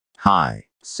Hi.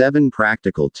 7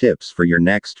 practical tips for your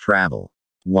next travel.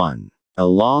 1. A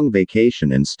long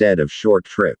vacation instead of short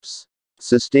trips.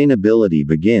 Sustainability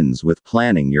begins with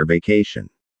planning your vacation.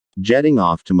 Jetting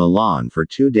off to Milan for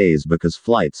 2 days because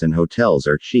flights and hotels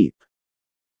are cheap.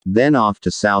 Then off to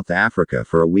South Africa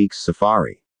for a week's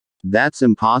safari. That's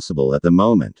impossible at the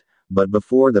moment, but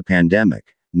before the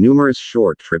pandemic, numerous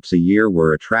short trips a year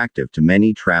were attractive to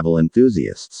many travel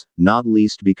enthusiasts, not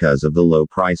least because of the low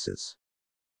prices.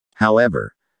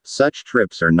 However, such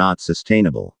trips are not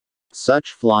sustainable.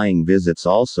 Such flying visits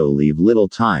also leave little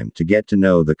time to get to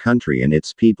know the country and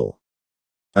its people.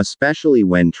 Especially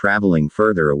when traveling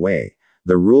further away,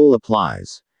 the rule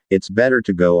applies: it's better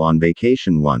to go on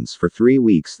vacation once for 3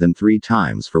 weeks than 3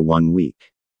 times for 1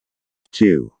 week.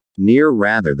 2. Near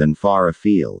rather than far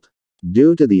afield.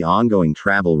 Due to the ongoing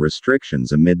travel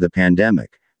restrictions amid the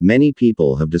pandemic, many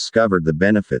people have discovered the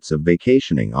benefits of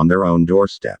vacationing on their own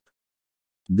doorstep.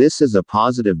 This is a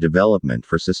positive development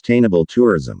for sustainable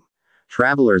tourism.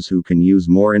 Travelers who can use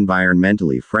more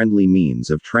environmentally friendly means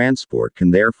of transport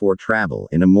can therefore travel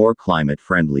in a more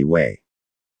climate-friendly way.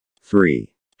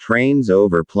 3. Trains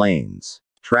over planes.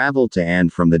 Travel to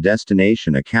and from the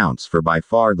destination accounts for by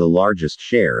far the largest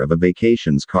share of a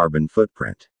vacation's carbon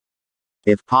footprint.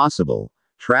 If possible,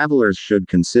 travelers should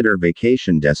consider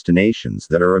vacation destinations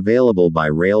that are available by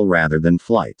rail rather than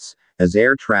flights, as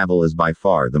air travel is by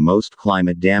far the most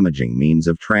climate-damaging means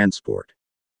of transport.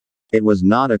 It was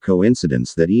not a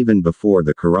coincidence that even before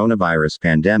the coronavirus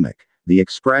pandemic, the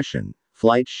expression,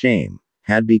 flight shame,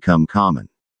 had become common.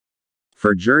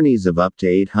 For journeys of up to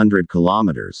 800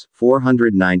 kilometers,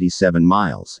 497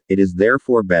 miles, it is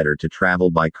therefore better to travel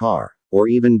by car, or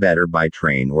even better by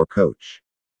train or coach.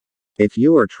 If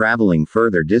you are traveling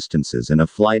further distances and a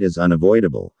flight is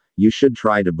unavoidable, you should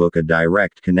try to book a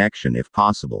direct connection if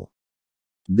possible.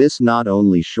 This not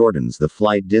only shortens the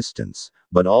flight distance,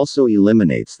 but also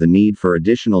eliminates the need for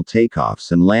additional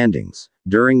takeoffs and landings,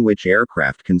 during which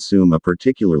aircraft consume a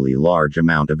particularly large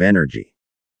amount of energy.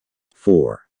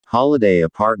 4. Holiday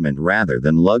apartment rather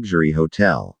than luxury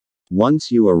hotel.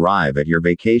 Once you arrive at your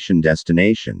vacation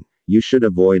destination, you should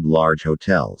avoid large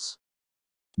hotels.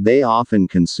 They often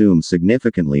consume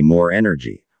significantly more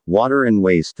energy, water and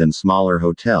waste than smaller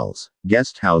hotels,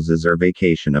 guest houses or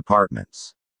vacation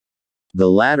apartments. The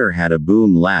latter had a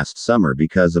boom last summer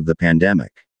because of the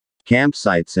pandemic.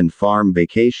 Campsites and farm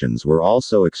vacations were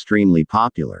also extremely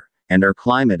popular, and are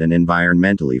climate and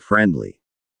environmentally friendly.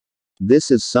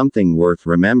 This is something worth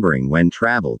remembering when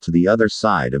travel to the other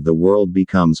side of the world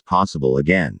becomes possible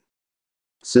again.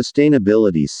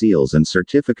 Sustainability seals and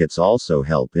certificates also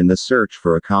help in the search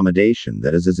for accommodation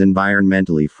that is as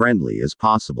environmentally friendly as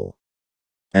possible.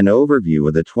 An overview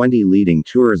of the 20 leading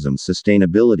tourism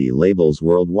sustainability labels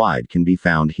worldwide can be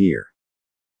found here.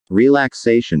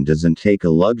 Relaxation doesn't take a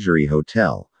luxury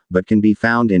hotel, but can be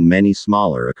found in many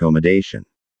smaller accommodation.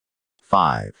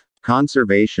 5.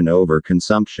 Conservation over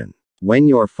consumption. When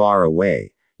you're far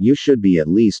away, you should be at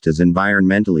least as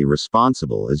environmentally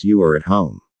responsible as you are at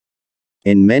home.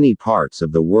 In many parts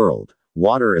of the world,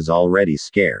 water is already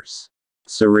scarce.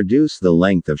 So reduce the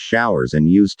length of showers and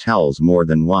use towels more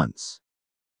than once.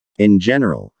 In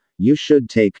general, you should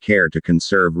take care to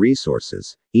conserve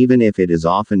resources, even if it is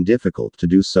often difficult to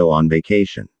do so on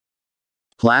vacation.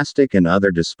 Plastic and other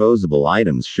disposable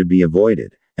items should be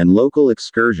avoided, and local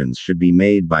excursions should be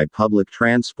made by public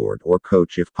transport or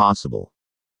coach if possible.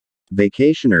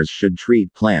 Vacationers should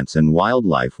treat plants and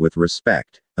wildlife with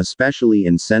respect, especially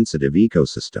in sensitive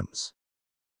ecosystems.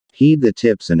 Heed the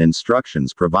tips and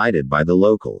instructions provided by the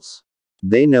locals.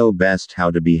 They know best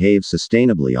how to behave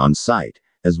sustainably on site,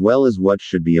 as well as what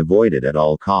should be avoided at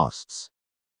all costs.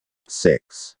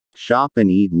 6. Shop and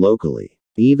eat locally.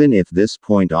 Even if this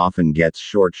point often gets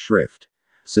short shrift,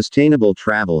 sustainable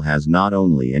travel has not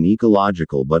only an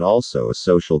ecological but also a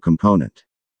social component.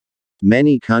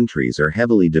 Many countries are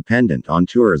heavily dependent on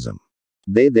tourism.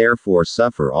 They therefore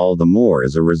suffer all the more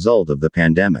as a result of the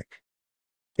pandemic.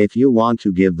 If you want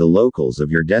to give the locals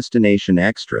of your destination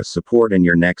extra support in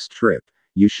your next trip,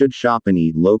 you should shop and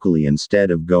eat locally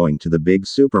instead of going to the big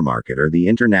supermarket or the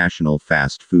international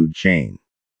fast food chain.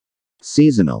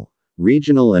 Seasonal,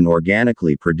 regional and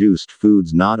organically produced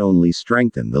foods not only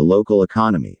strengthen the local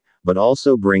economy, but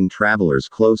also bring travelers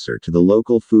closer to the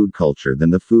local food culture than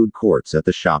the food courts at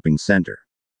the shopping center.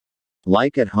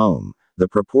 Like at home, the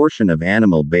proportion of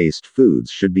animal-based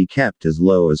foods should be kept as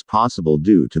low as possible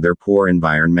due to their poor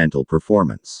environmental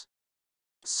performance.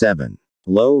 7.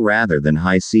 Low rather than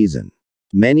high season.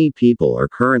 Many people are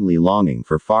currently longing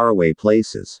for faraway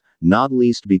places, not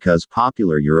least because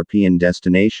popular European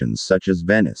destinations such as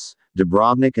Venice,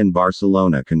 Dubrovnik and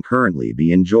Barcelona can currently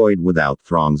be enjoyed without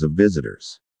throngs of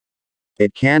visitors.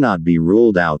 It cannot be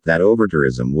ruled out that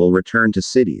overtourism will return to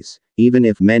cities, even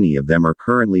if many of them are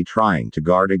currently trying to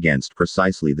guard against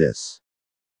precisely this.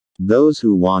 Those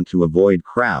who want to avoid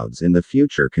crowds in the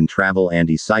future can travel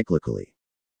anti-cyclically.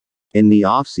 In the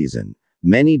off-season,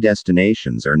 many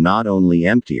destinations are not only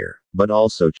emptier, but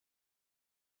also